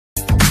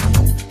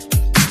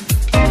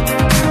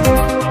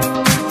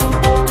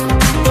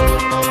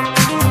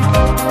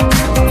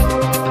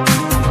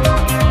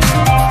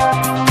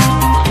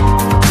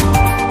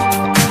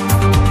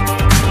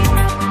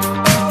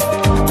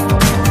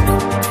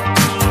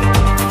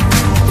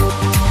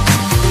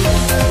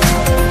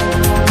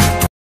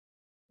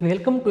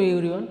Welcome to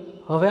everyone.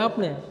 હવે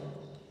આપણે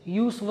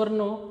you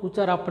સ્વરનો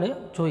ઉચ્ચાર આપણે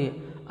જોઈએ।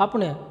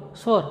 આપણે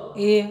સ્વર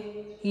એ,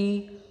 ઈ,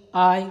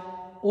 આઈ,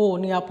 ઓ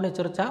ની આપણે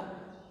ચર્ચા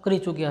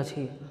કરી ચૂક્યા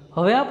છીએ।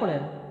 હવે આપણે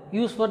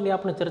યુ સ્વરની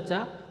આપણે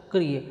ચર્ચા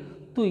કરીએ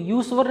તો યુ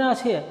સ્વરના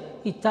છે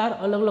એ ચાર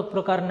અલગ અલગ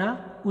પ્રકારના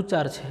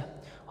ઉચ્ચાર છે।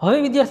 હવે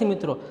વિદ્યાર્થી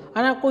મિત્રો,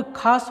 આના કોઈ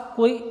ખાસ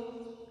કોઈ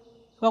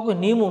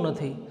નિયમો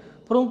નથી,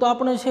 પરંતુ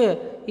આપણે છે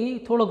એ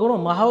થોડો ઘણો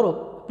મહાવરો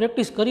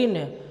પ્રેક્ટિસ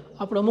કરીને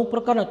આપણે અમુક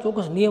પ્રકારના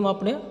ચોક્કસ નિયમ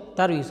આપણે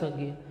તારવી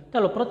શકીએ।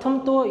 ચાલો, પ્રથમ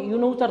તો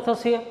યુનો ઉચ્ચાર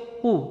થશે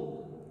ઉ।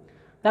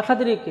 દાખલા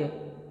તરીકે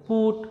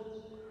પુટ,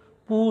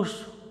 પુશ।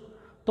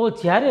 તો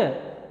જ્યારે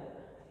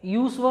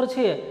યુ સ્વર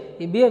છે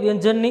એ બે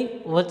વ્યંજનની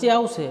વચ્ચે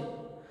આવશે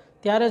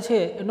ત્યારે છે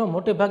એનો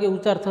મોટે ભાગે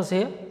ઉચ્ચાર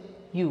થશે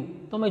યુ।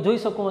 તમે જોઈ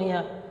શકો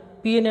અહીંયા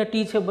પી અને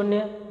ટી છે, બંને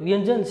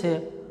વ્યંજન છે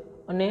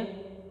અને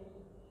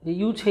જે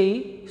યુ છે એ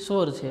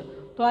સ્વર છે।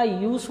 તો આ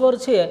યુ સ્વર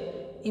છે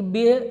એ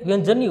બે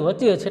વ્યંજનની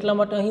વચ્ચે છે, એટલા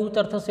માટે અહીં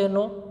ઉચ્ચાર થશે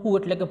એનો ઉ,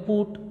 એટલે કે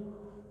પુટ,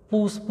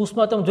 પુશ।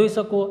 પુશમાં તમે જોઈ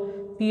શકો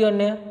પી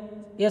અને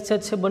એચ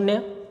છે, બંને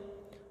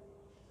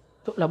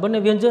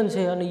વ્યંજન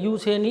છે અને યુ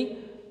છે એની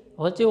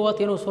વચ્ચે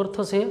હોવાથી એનો સ્વર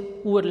થશે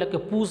ઉ, એટલે કે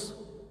પુશ।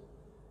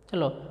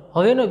 ચલો,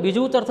 હવે એનો બીજો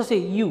ઉચ્ચાર થશે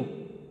યુ।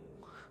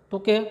 તો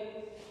કે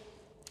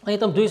અહીં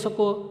તમે જોઈ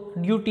શકો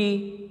ડ્યુટી,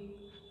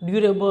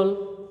 ડ્યુરેબલ,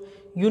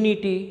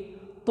 યુનિટી।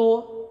 તો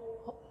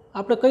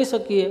આપણે કહી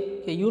શકીએ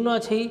કે યુના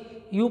છે એ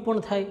યુ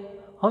પણ થાય।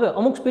 હવે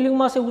અમુક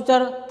સ્પેલિંગમાં છે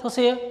ઉચ્ચાર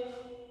થશે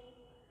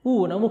ઉ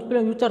અને અમુક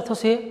સ્પેલિંગ ઉચ્ચાર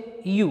થશે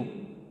યુ,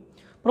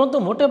 પરંતુ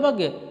મોટે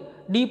ભાગે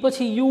ડી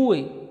પછી યુ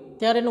હોય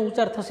ત્યારે એનો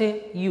ઉચ્ચાર થશે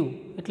યુ।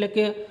 એટલે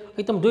કે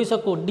અહીં તમે જોઈ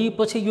શકો ડી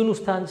પછી યુનું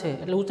સ્થાન છે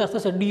એટલે ઉચ્ચાર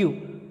થશે ડ્યુ,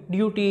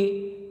 ડ્યુટી,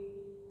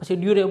 પછી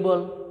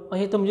ડ્યુરેબલ,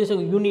 અહીં તમે જોઈ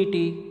શકો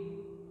યુનિટી।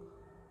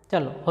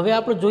 ચાલો, હવે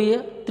આપણે જોઈએ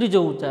ત્રીજો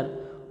ઉચ્ચાર।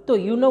 તો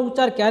યુનો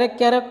ઉચ્ચાર ક્યારેક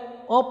ક્યારેક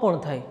અ પણ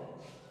થાય।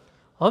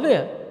 હવે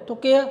તો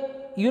કે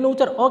યુનો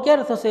ઉચ્ચાર અ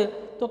ક્યારે થશે?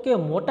 તો કે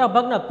મોટા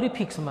ભાગના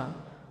પ્રિફિક્સમાં।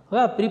 હવે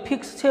આ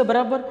પ્રિફિક્સ છે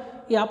બરાબર,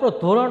 એ આપણો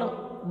ધોરણ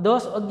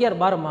 10, 11,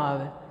 12માં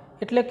આવે।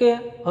 એટલે કે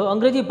હવે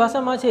અંગ્રેજી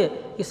ભાષામાં છે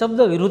એ શબ્દ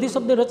વિરોધી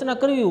શબ્દની રચના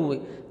કરવી હોય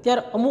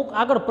ત્યારે અમુક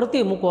આગળ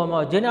પ્રત્યય મૂકવામાં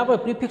આવે, જેને આપણે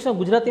પ્રિફિક્સમાં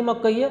ગુજરાતીમાં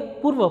કહીએ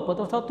પૂર્વપદ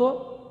અથવા તો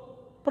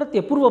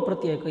પ્રત્યય, પૂર્વ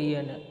પ્રત્યય કહીએ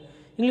એને।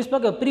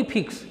 ઇંગ્લિશમાં કે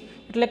પ્રિફિક્સ,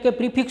 એટલે કે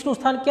પ્રિફિક્સનું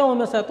સ્થાન ક્યાં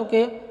હંમેશા? તો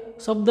કે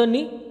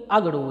શબ્દની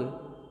આગળ હોય।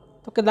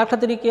 તો કે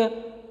દાખલા તરીકે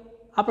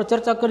આપણે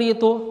ચર્ચા કરીએ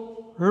તો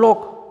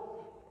લોક।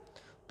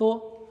 તો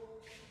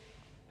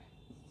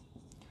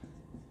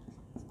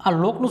આ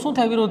લોકનું શું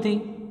થાય વિરોધી?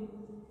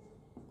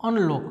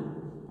 અનલોક।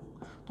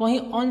 તો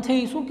અહીં અન છે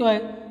એ શું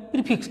કહેવાય?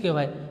 પ્રિફિક્સ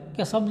કહેવાય,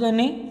 કે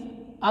શબ્દની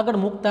આગળ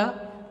મૂકતા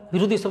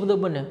વિરોધી શબ્દ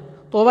બને।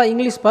 તો હવે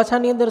ઇંગ્લિશ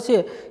ભાષાની અંદર છે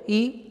એ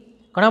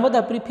ઘણા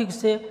બધા પ્રિફિક્સ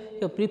છે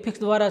કે પ્રિફિક્સ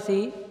દ્વારા છે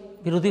એ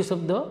વિરોધી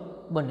શબ્દ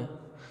બને।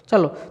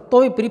 ચાલો, તો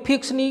એ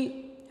પ્રિફિક્સની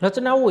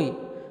રચના હોય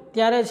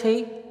ત્યારે છે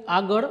એ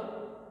આગળ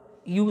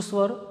યુ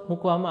સ્વર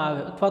મૂકવામાં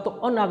આવે અથવા તો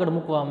અન આગળ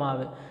મૂકવામાં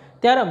આવે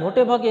ત્યારે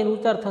મોટે ભાગે એનો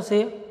ઉચ્ચાર થશે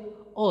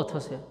અ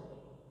થશે।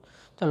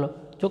 ચાલો,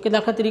 જો કે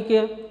દાખલા તરીકે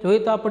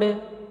જોઈએ તો આપણે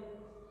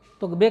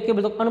તો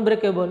બ્રેકેબલ, તો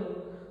અનબ્રેકેબલ।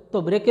 તો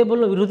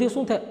બ્રેકેબલનો વિરોધી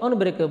શું થાય?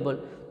 અનબ્રેકેબલ।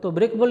 તો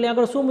બ્રેકેબલની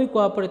આગળ શું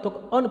મૂક્યો આપણે? તો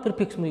અન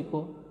પ્રિફિક્સ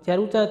મૂક્યો,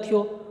 જ્યારે ઉચ્ચાર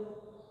થયો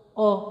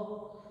અ।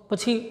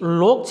 પછી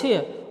લોક છે,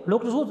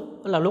 લોકનું શું,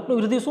 એટલે લોકનું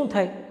વિરોધી શું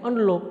થાય?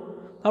 અનલોક।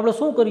 આપણે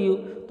શું કર્યું?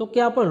 તો કે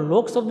આપણે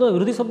લોક શબ્દ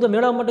વિરોધી શબ્દ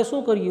મેળવવા માટે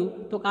શું કર્યું?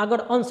 તો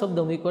આગળ અન શબ્દ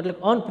મૂક્યો, એટલે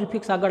અન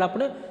પ્રિફિક્સ આગળ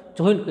આપણે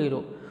જોઈન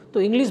કર્યો। તો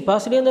ઇંગ્લિશ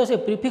ભાષાની અંદર છે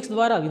પ્રિફિક્સ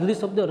દ્વારા વિરોધી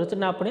શબ્દ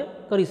રચના આપણે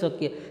કરી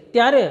શકીએ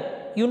ત્યારે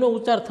યુનો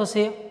ઉચ્ચાર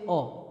થશે અ।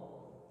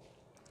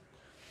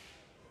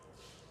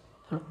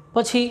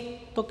 પછી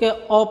તો કે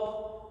અપ,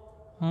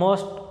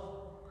 મસ્ટ,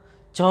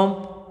 જમ્પ,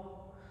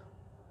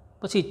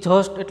 પછી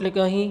જસ્ટ, એટલે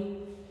કે અહીં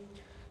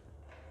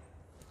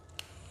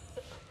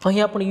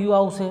આપણે યુ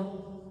આવશે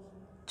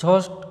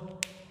જસ્ટ।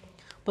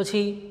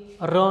 પછી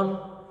રન,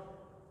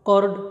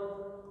 કર્ડ,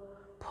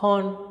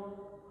 ફન,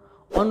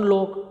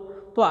 અનલોક।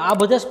 તો આ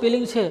બધા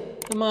સ્પેલિંગ છે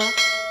એમાં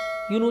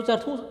યુનો ઉચ્ચાર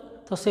શું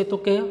થશે? તો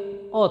કે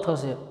અ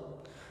થશે।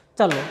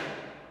 ચાલો,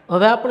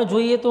 હવે આપણે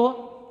જોઈએ તો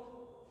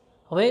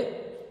હવે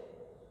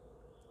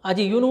આ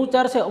જે યુનો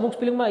ઉચ્ચાર છે અમુક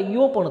સ્પેલિંગમાં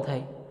યો પણ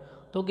થાય।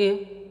 તો કે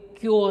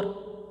ક્યોર,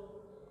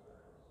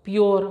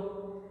 પ્યોર,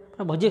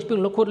 હજી એક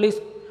સ્પેલિંગ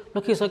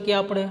લખી શકીએ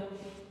આપણે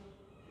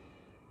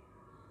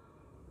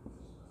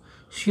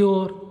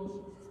શ્યોર।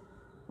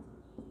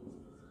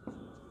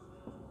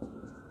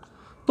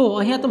 તો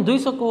અહીંયા તમે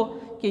જોઈ શકો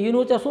કે યુનો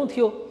ઉચ્ચાર શું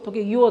થયો? તો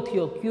કે યો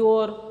થયો,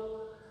 ક્યોર,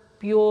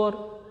 પ્યોર,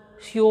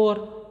 શ્યોર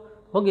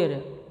વગેરે।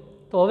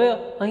 તો હવે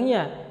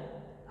અહીંયા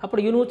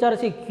આપણે યુનો ઉચ્ચાર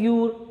છે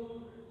ક્યુર,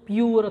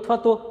 પ્યુર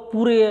અથવા તો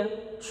પૂરે,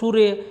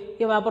 સુરે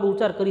એવા આપણે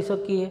ઉચ્ચાર કરી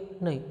શકીએ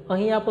નહીં।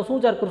 અહીં આપણે શું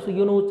ઉચ્ચાર કરશું?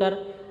 યુનો ઉચ્ચાર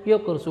યો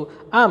કરશું।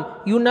 આમ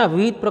યુના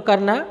વિવિધ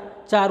પ્રકારના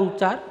ચાર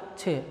ઉચ્ચાર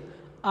છે।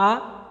 આ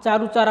ચાર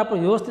ઉચ્ચાર આપણે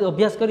વ્યવસ્થિત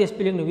અભ્યાસ કરીએ,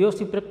 સ્પેલિંગની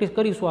વ્યવસ્થિત પ્રેક્ટિસ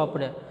કરીશું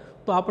આપણે,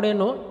 તો આપણે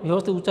એનો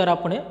વ્યવસ્થિત ઉચ્ચાર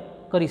આપણે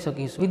કરી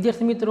શકીશું।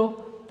 વિદ્યાર્થી મિત્રો,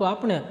 તો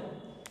આપણે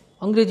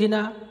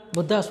અંગ્રેજીના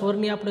બધા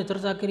સ્વરની આપણે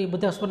ચર્ચા કરી,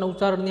 બધા સ્વરના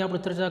ઉચ્ચારણની આપણે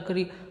ચર્ચા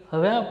કરી।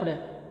 હવે આપણે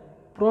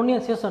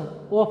પ્રોનાઉન્સિએશન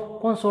ઓફ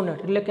કોન્સોનન્ટ,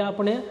 એટલે કે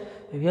આપણે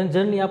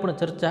વ્યંજનની આપણે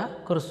ચર્ચા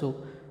કરશું।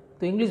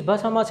 તો ઇંગ્લિશ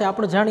ભાષામાં છે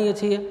આપણે જાણીએ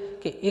છીએ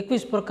કે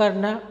 21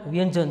 પ્રકારના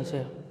વ્યંજન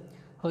છે.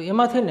 હવે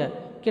એમાંથી ને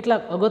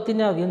કેટલાક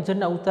અગત્યના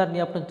વ્યંજનના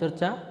ઉચ્ચારની આપણે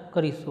ચર્ચા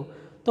કરીશું.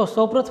 તો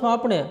સૌપ્રથમ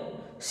આપણે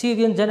સી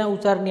વ્યંજનના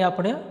ઉચ્ચારની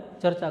આપણે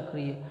ચર્ચા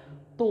કરીએ.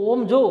 તો ઓમ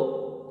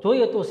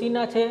જોઈએ તો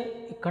સીના છે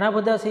એ ઘણા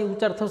બધા છે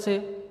ઉચ્ચાર થશે.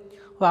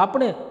 હવે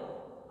આપણે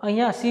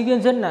અહીંયા સી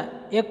વ્યંજનના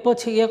એક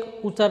પછી એક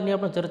ઉચ્ચારની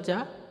આપણે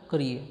ચર્ચા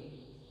કરીએ.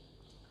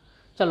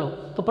 ચાલો,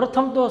 તો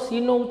પ્રથમ તો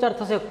સીનો ઉચ્ચાર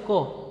થશે ક.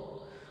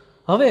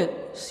 હવે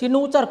સીનો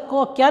ઉચ્ચાર ક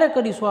ક્યારે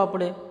કરીશું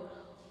આપણે?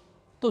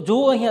 તો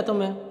જુઓ અહીંયા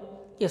તમે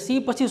કે સી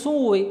પછી શું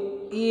હોય?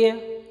 એ,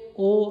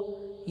 ઓ,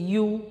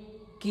 યુ,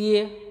 કે,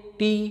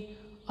 ટી,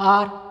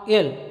 આર,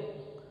 એલ.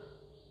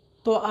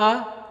 તો આ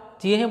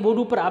જે અહીંયા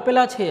બોર્ડ ઉપર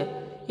આપેલા છે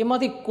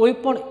એમાંથી કોઈ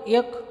પણ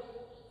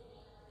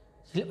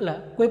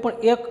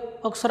એક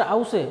અક્ષર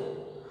આવશે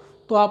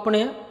તો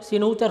આપણે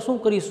સીનો ઉચ્ચાર શું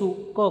કરીશું?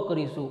 ક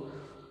કરીશું.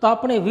 તો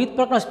આપણે વિવિધ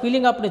પ્રકારના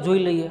સ્પેલિંગ આપણે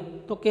જોઈ લઈએ.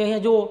 તો કે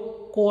અહીંયા જુઓ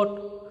કોટ,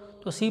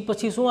 તો સી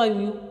પછી શું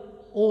આવ્યું?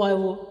 ઓ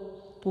આવ્યો,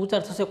 તો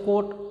ઉચ્ચાર થશે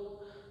કોટ.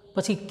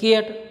 પછી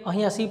કેટ,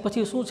 અહીંયા સી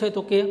પછી શું છે?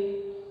 તો કે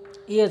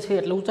એ છે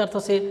એટલે ઉચ્ચાર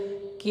થશે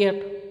કેટ.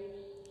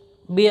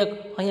 બેગ,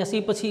 અહીંયા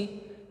સી પછી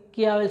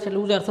કે આવેલ છે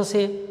એટલે ઉચ્ચાર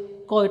થશે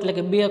ક એટલે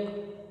કે બેગ.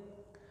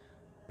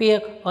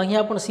 પેક,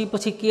 અહીંયા પણ સી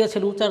પછી કે છે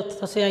એટલે ઉચ્ચાર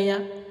થશે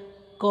અહીંયા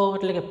ક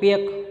એટલે કે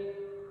પેક.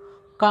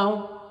 કાઉ,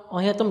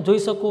 અહીંયા તમે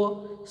જોઈ શકો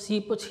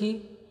સી પછી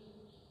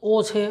ઓ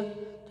છે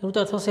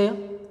ઉચ્ચાર થશે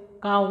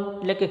કાઉ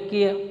એટલે કે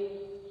કે.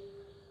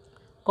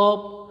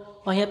 કપ,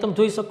 અહીંયા તમે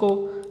જોઈ શકો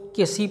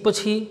કે સી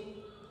પછી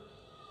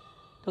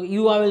તો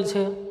યુ આવેલ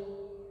છે.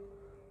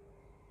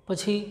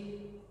 પછી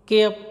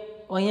કેપ,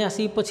 અહીંયા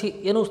સી પછી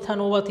એનું સ્થાન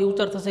હોવાથી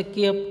ઉચ્ચાર થશે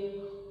કેપ.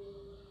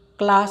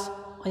 ક્લાસ,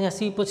 અહીંયા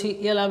સી પછી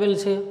એલ આવેલ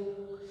છે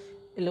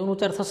એટલે એનો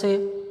ઉચ્ચાર થશે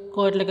ક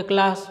એટલે કે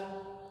ક્લાસ.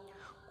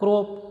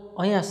 ક્રોપ,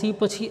 અહીંયા સી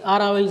પછી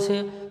આર આવેલ છે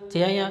જે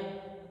અહીંયા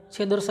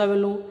છે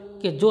દર્શાવેલું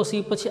કે જો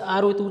સી પછી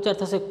આર હોય તો ઉચ્ચાર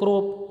થશે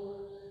ક્રોપ.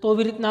 તો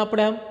એવી રીતના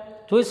આપણે આમ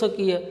જોઈ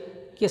શકીએ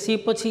કે સી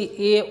પછી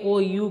એ, ઓ,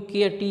 યુ,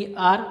 કે, ટી,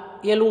 આર,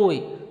 એલ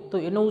હોય તો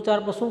એનો ઉચ્ચાર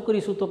આપણે શું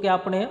કરીશું? તો કે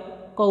આપણે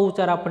ક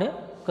ઉચ્ચાર આપણે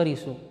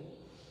કરીશું.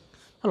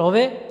 ચાલો,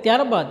 હવે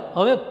ત્યારબાદ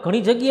હવે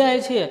ઘણી જગ્યાએ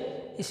છે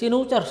એ સીનો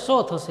ઉચ્ચાર સ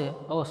થશે.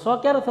 હવે સ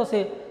ક્યારે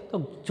થશે? તો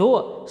જો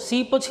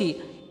સી પછી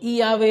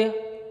ઈ આવે,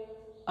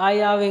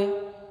 આઈ આવે,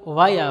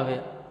 વાય આવે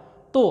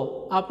તો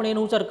આપણે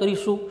એનો ઉચ્ચાર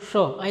કરીશું શ.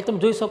 અહીં તમે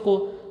જોઈ શકો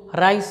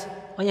રાઈસ,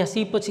 અહીંયા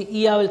સી પછી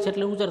ઈ આવેલ છે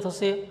એટલે ઉચ્ચાર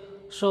થશે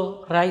શ,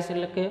 રાઈસ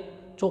એટલે કે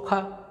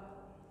ચોખા.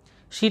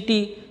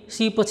 સિટી,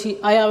 સી પછી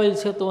આઈ આવેલ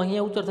છે તો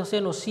અહીંયા ઉચ્ચાર થશે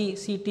એનો સી,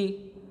 સિટી.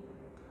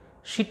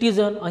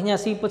 સિટીઝન,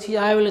 અહીંયા સી પછી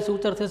આ આવેલ છે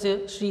ઉચ્ચાર થશે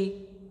સી.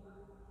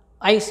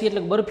 આઈસી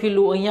એટલે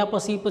બરફીલું, અહીંયા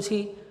પણ સી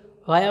પછી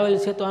વાય આવેલ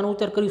છે તો આનો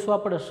ઉચ્ચાર કરીશું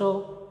આપણે સ.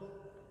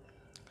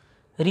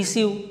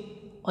 રિસીવ,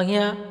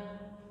 અહીંયા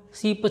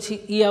સી પછી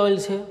ઈ આવેલ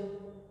છે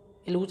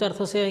એટલે ઉચ્ચાર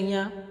થશે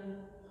અહીંયા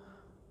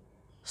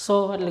સ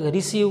એટલે કે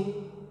રિસીવ,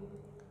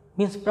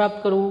 મીન્સ પ્રાપ્ત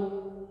કરવું.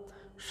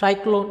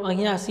 સાયક્લોન,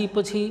 અહીંયા સી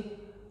પછી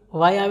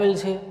વાય આવેલ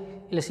છે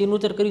એટલે સીનું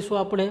ઉચ્ચાર કરીશું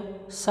આપણે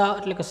સા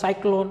એટલે કે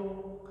સાયક્લોન.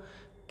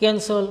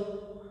 કેન્સલ,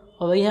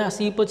 હવે અહીંયા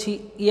સી પછી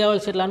ઈ આવેલ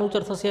છે એટલે આનું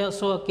ઉચ્ચાર થશે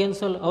સ,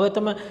 કેન્સલ. હવે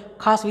તમે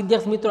ખાસ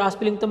વિદ્યાર્થી મિત્રો આ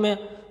સ્પેલિંગ તમે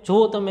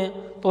જુઓ તમે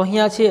તો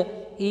અહીંયા છે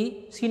એ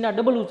સીના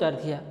ડબલ ઉચ્ચાર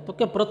થયા. તો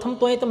કે પ્રથમ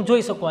તો અહીં તમે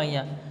જોઈ શકો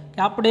અહીંયા કે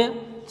આપણે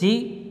જે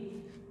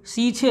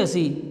સી છે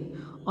સી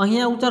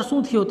અહીંયા ઉચ્ચાર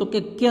શું થયો? તો કે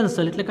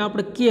કેન્સલ એટલે કે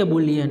આપણે કે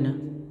બોલીએ એને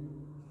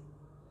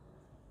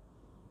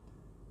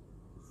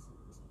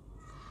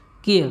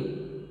કે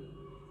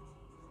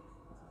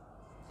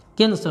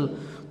કેન્સલ.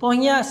 તો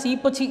અહીંયા સી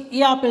પછી એ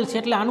આપેલ છે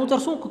એટલે આનું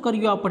ઉચ્ચાર શું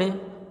કર્યું? આપણે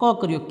ક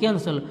કર્યો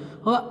કેન્સલ.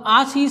 હવે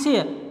આ સી છે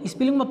એ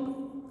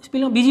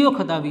સ્પેલિંગમાં બીજી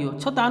વખત આવ્યો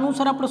છતાં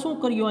અનુસાર આપણે શું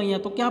કર્યું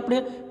અહીંયા? તો કે આપણે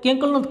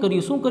કેન્કલ નથી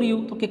કર્યું. શું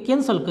કર્યું? તો કે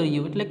કેન્સલ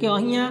કર્યું એટલે કે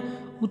અહીંયા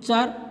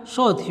ઉચ્ચાર સ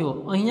થયો.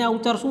 અહીંયા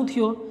ઉચ્ચાર શું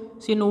થયો?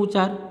 સીનો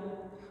ઉચ્ચાર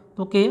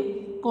તો કે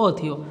ક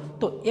થયો.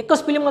 તો એક જ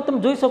સ્પેલિંગમાં તમે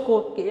જોઈ શકો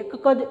કે એક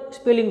જ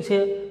સ્પેલિંગ છે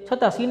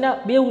છતાં સીના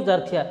બે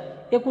ઉચ્ચાર થયા.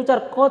 એક ઉચ્ચાર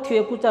ક થયો,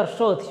 એક ઉચ્ચાર સ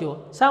થયો.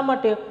 શા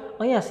માટે?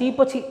 અહીંયા સી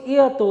પછી એ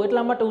હતો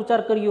એટલા માટે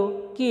ઉચ્ચાર કર્યો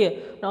કે,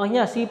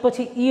 અહીંયા સી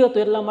પછી ઈ હતો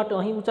એટલા માટે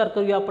અહીં ઉચ્ચાર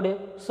કર્યો આપણે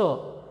સ.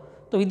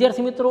 તો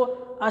વિદ્યાર્થી મિત્રો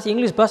આ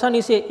ઇંગ્લિશ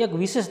ભાષાની છે એક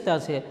વિશેષતા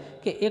છે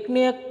કે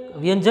એકને એક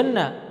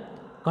વ્યંજનના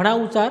ઘણા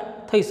ઉચ્ચાર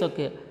થઈ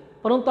શકે,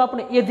 પરંતુ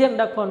આપણે એ ધ્યાન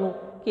રાખવાનું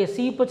કે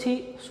સી પછી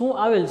શું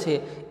આવેલ છે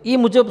એ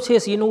મુજબ છે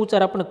સીનો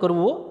ઉચ્ચાર આપણે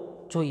કરવો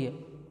જોઈએ.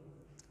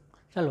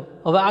 ચાલો,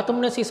 હવે આ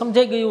તમને સી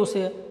સમજાઈ ગયું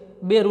છે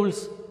બે રૂલ્સ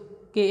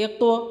કે એક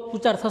તો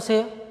ઉચ્ચાર થશે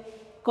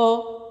ક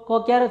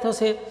ક્યારે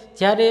થશે?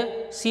 જ્યારે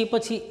સી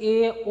પછી એ,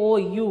 ઓ,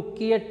 યુ,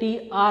 કે, ટી,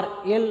 આર,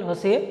 એલ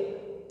હશે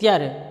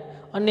ત્યારે.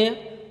 અને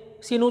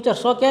સીનો ઉચ્ચાર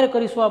સ ક્યારે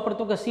કરીશું આપણે?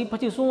 તો કે સી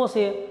પછી શું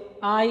હશે?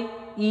 આઈ,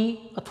 ઈ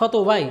અથવા તો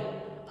વાય.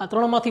 આ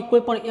ત્રણમાંથી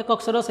કોઈ પણ એક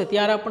અક્ષર હશે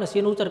ત્યારે આપણે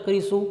સીનો ઉચ્ચાર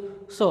કરીશું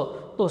સ.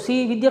 તો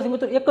સી વિદ્યાર્થી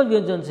મિત્રો એક જ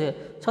વ્યંજન છે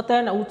છતાં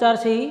એના ઉચ્ચાર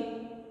છે એ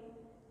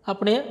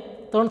આપણે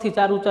 3 થી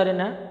 4 ઉચ્ચાર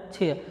એના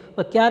છે.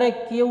 ક્યારે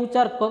કે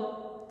ઉચ્ચાર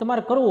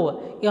તમારે કરવો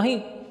એ અહીં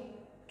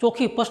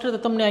ચોખ્ખી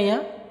સ્પષ્ટતા તમને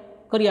અહીંયા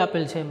કરી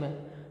આપેલ છે મેં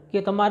કે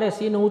તમારે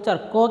સીનો ઉચ્ચાર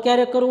ક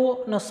ક્યારે કરવો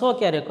અને સ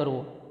ક્યારે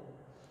કરવો.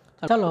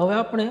 ચાલો હવે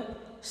આપણે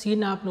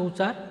સીના આપણે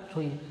ઉચ્ચાર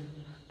જોઈએ.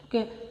 કે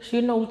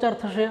સીનો ઉચ્ચાર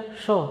થશે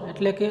શ,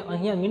 એટલે કે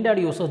અહીંયા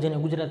મીંડાળીઓ સ જેને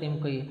ગુજરાતી એમ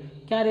કહીએ.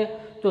 ક્યારે?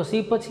 જો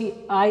સી પછી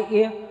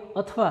આઈ એ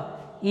અથવા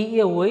ઈ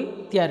એ હોય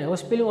ત્યારે. હવે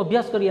સ્પેલિંગ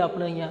અભ્યાસ કરીએ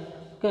આપણે અહીંયા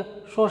કે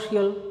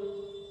સોશિયલ.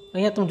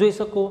 અહીંયા તમે જોઈ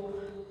શકો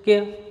કે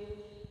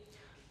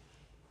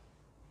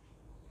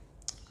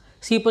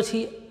સી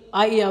પછી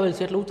આઈ એ આવેલ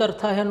છે એટલે ઉચ્ચાર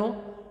થાય એનો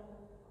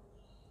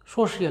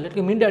સોશિયલ,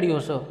 એટલે મીંડાળીઓ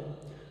સ.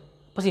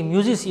 પછી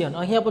મ્યુઝિશિયન,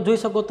 અહીંયા પણ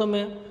જોઈ શકો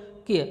તમે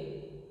કે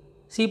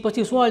સી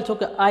પછી શું આવે છે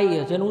કે આઈ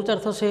એ, જેનો ઉચ્ચાર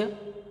થશે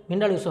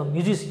મીંડાળીઓ સ,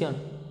 મ્યુઝિશિયન,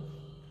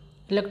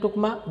 એટલે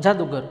ટૂંકમાં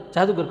જાદુગર,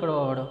 જાદુગર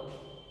કરવાવાળો.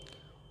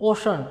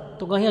 ઓશન,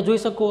 તો અહીંયા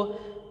જોઈ શકો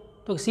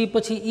તો સી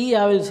પછી ઈ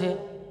આવેલ છે,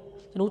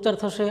 એનો ઉચ્ચાર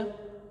થશે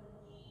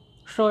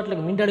શ, એટલે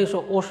કે મીંડાળીઓ સ,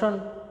 ઓશન.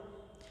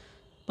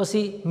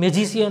 પછી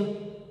મેજિશિયન,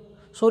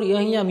 સોરી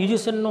અહીંયા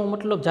મ્યુઝિશિયનનો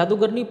મતલબ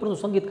જાદુગર નહીં પરંતુ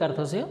સંગીતકાર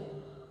થશે.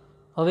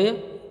 હવે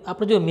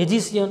આપણે જો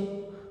મેજિશિયન,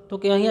 તો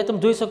કે અહીંયા તમે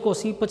જોઈ શકો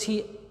સી પછી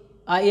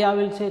આ એ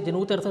આવેલ છે, જેનો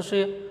ઉત્તર થશે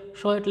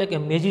શ, એટલે કે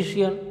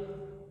મેજિશિયન.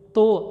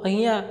 તો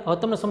અહીંયા હવે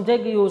તમને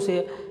સમજાઈ ગયું હશે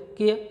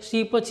કે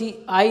સી પછી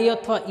આઈ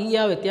અથવા ઈ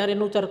આવે ત્યારે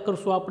એનો ઉચ્ચાર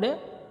કરશું આપણે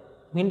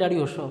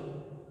મીંડાળીઓ શ.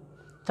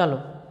 ચાલો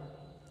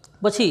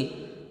પછી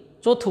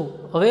ચોથું,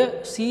 હવે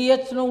સી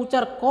એચનો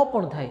ઉચ્ચાર ક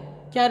પણ થાય.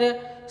 ક્યારે?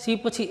 સી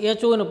પછી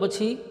એચ હોય ને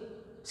પછી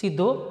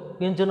સીધો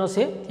વ્યંજન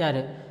હશે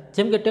ત્યારે.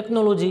 જેમ કે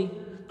ટેકનોલોજી,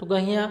 તો કે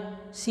અહીંયા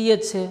સી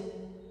એચ છે,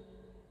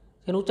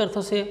 એનો ઉચ્ચાર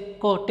થશે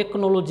ક,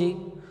 ટેકનોલોજી.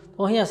 તો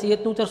અહીંયા સી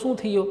એચનો ઉચ્ચાર શું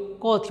થયો?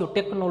 ક થયો,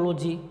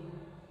 ટેકનોલોજી.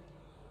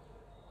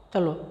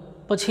 ચાલો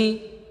પછી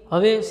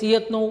હવે સી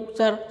એચનો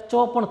ઉચ્ચાર ચ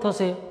પણ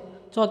થશે.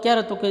 ચ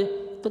ક્યારે? તો કે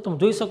તો તમે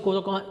જોઈ શકો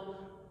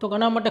તો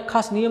આના માટે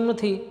ખાસ નિયમ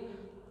નથી.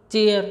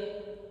 ચેર,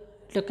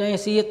 એટલે કે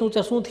અહીંયા સી એચનો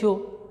ઉચ્ચાર શું થયો?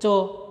 ચ.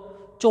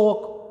 ચોક,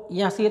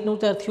 અહીંયા સી એચનો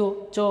ઉચ્ચાર થયો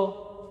ચ.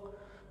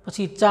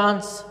 પછી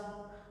ચાન્સ,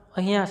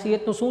 અહીંયા સી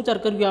એચનો શું ઉચ્ચાર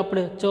કર્યો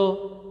આપણે? ચ.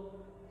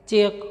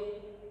 ચેક,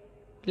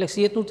 એટલે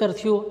સી એચનો ઉચ્ચાર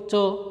થયો ચ.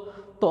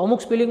 તો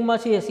અમુક સ્પેલિંગમાં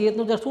છે સી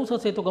એચનો ઉચ્ચાર શું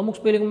થશે? તો અમુક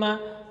સ્પેલિંગમાં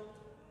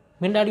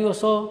મીંડાળીઓ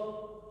સ,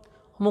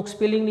 અમુક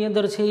સ્પેલિંગની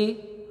અંદર છે એ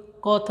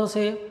ક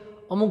થશે,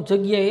 અમુક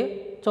જગ્યાએ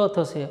ચ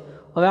થશે.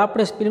 હવે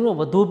આપણે સ્પેલિંગનો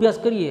વધુ અભ્યાસ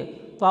કરીએ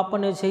તો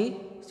આપણને છે એ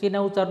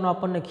સીના ઉચ્ચારનો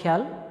આપણને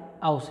ખ્યાલ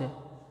આવશે.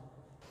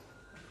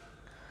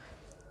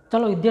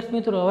 ચાલો વિદ્યાર્થી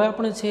મિત્રો, હવે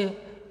આપણે છે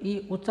એ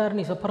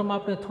ઉચ્ચારની સફરમાં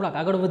આપણે થોડાક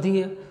આગળ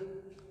વધીએ.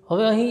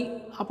 હવે અહીં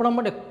આપણા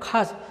માટે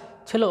ખાસ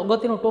છેલ્લો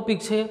અગત્યનો ટોપિક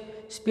છે,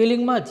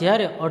 સ્પેલિંગમાં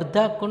જ્યારે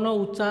અડધા કનો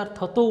ઉચ્ચાર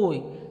થતો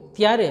હોય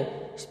ત્યારે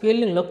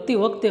સ્પેલિંગ લખતી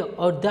વખતે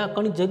અડધા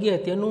કની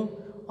જગ્યાએ તેનું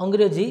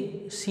અંગ્રેજી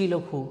સી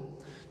લખવું.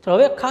 તો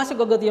હવે ખાસ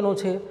એક અગત્યનો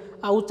છે,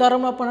 આ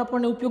ઉચ્ચારણમાં પણ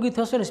આપણને ઉપયોગી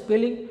થશે ને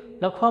સ્પેલિંગ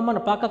લખવામાં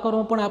અને પાકા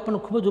કરવામાં પણ આપણને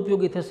ખૂબ જ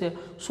ઉપયોગી થશે.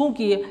 શું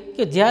કહીએ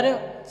કે જ્યારે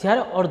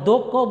અડધો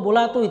ક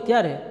બોલાતો હોય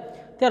ત્યારે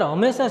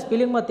હંમેશા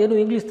સ્પેલિંગમાં તેનું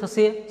ઇંગ્લિશ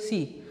થશે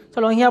સી.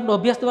 ચાલો અહીંયા આપણે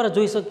અભ્યાસ દ્વારા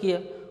જોઈ શકીએ.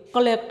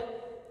 કલેક્ટ,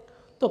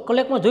 તો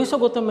કલેક્ટમાં જોઈ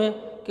શકો તમે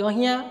કે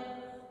અહીંયા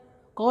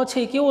ક છે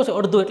એ કેવો છે?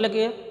 અડધો, એટલે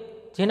કે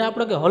જેને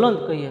આપણે કે હલંત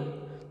કહીએ.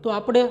 તો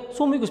આપણે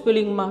શું મૂક્યું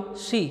સ્પેલિંગમાં?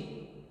 C,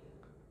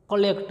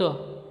 collect.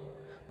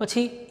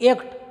 પછી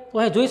એક્ટ, તો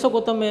અહીં જોઈ શકો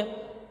તમે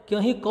કે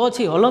અહીં ક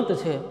છે હલંત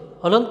છે,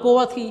 હલંત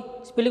હોવાથી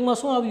સ્પેલિંગમાં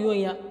શું આવ્યું?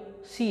 અહીંયા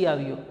સી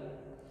આવ્યું.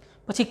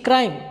 પછી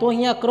ક્રાઇમ, તો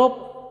અહીંયા ક્રોપ,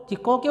 જે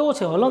ક કેવો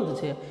છે? હલંત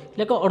છે,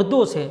 એટલે કે અડધો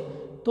છે.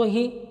 તો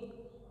અહીં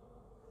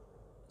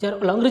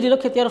જ્યારે અંગ્રેજી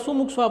લખીએ ત્યારે શું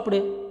મૂકશું આપણે?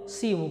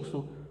 સી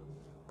મૂકશું.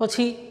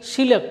 પછી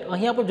સિલેક્ટ,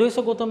 અહીંયા આપણે જોઈ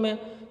શકો તમે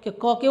કે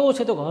ક કેવો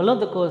છે? તો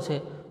હલંત ક છે.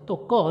 તો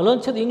ક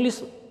હલંત છે તો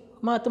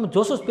ઇંગ્લિશમાં તમે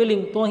જોશો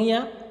સ્પેલિંગ તો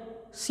અહીંયા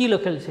સી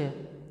લખેલ છે.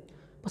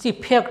 પછી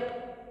ફેક્ટ,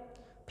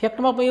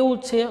 ફેક્ટમાં પણ એવું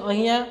જ છે,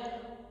 અહીંયા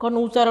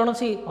કનું ઉચ્ચારણ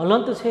છે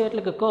હલંત છે,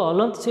 એટલે કે ક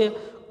હલંત છે.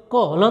 ક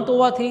હલંત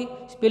હોવાથી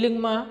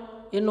સ્પેલિંગમાં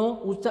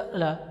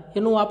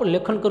એનું આપણે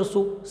લેખન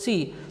કરશું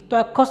સી.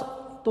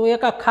 તો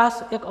એક આ ખાસ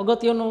એક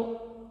અગત્યનો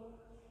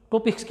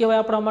ટોપિક્સ કહેવાય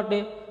આપણા માટે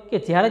કે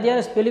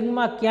જ્યારે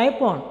સ્પેલિંગમાં ક્યાંય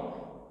પણ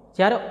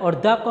જ્યારે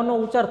અડધા કનો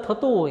ઉચ્ચાર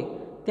થતો હોય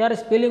ત્યારે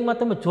સ્પેલિંગમાં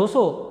તમે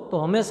જોશો તો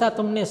હંમેશા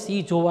તમને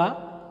સી જોવા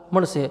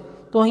મળશે.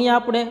 તો અહીંયા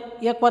આપણે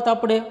એક વાત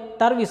આપણે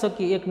તારવી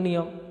શકીએ, એક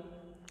નિયમ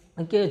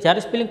કે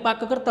જ્યારે સ્પેલિંગ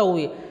પાકા કરતા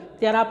હોઈએ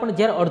ત્યારે આપણે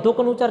જ્યારે અડધો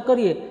કનો ઉચ્ચાર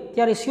કરીએ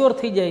ત્યારે શ્યોર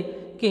થઈ જાય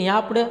કે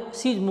અહીંયા આપણે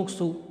સી જ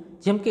મૂકશું.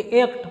 જેમ કે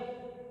એક્ટ,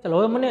 ચાલો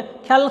હવે મને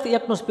ખ્યાલ નથી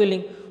એક્ટનો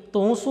સ્પેલિંગ, તો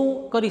હું શું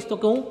કરીશ? તો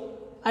કે હું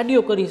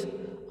આડિયો કરીશ,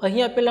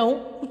 અહીંયા પહેલાં હું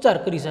ઉચ્ચાર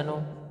કરીશ એનો.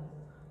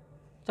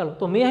 ચાલો,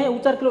 તો મેં અહીંયા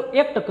ઉચ્ચાર કર્યો,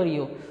 એક્ટ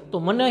કર્યો, તો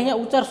મને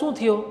અહીંયા ઉચ્ચાર શું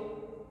થયો?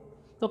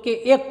 તો કે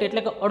એક્ટ,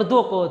 એટલે કે અડધો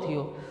ક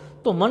થયો.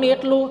 તો મને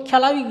એટલો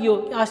ખ્યાલ આવી ગયો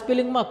કે આ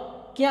સ્પેલિંગમાં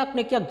ક્યાંક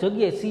ને ક્યાંક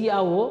જગ્યાએ સી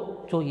આવવો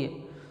જોઈએ.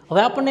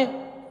 હવે આપણને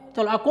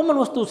ચાલો આ કોમન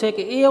વસ્તુ છે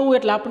કે એ આવું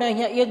એટલે આપણે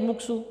અહીંયા એ જ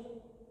મૂકશું.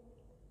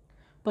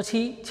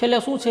 પછી છેલ્લે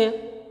શું છે?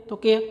 તો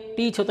કે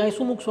ટી છે, તો અહીં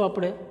શું મૂકશું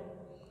આપણે?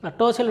 ટ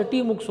છે એટલે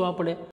ટી મૂકશું આપણે.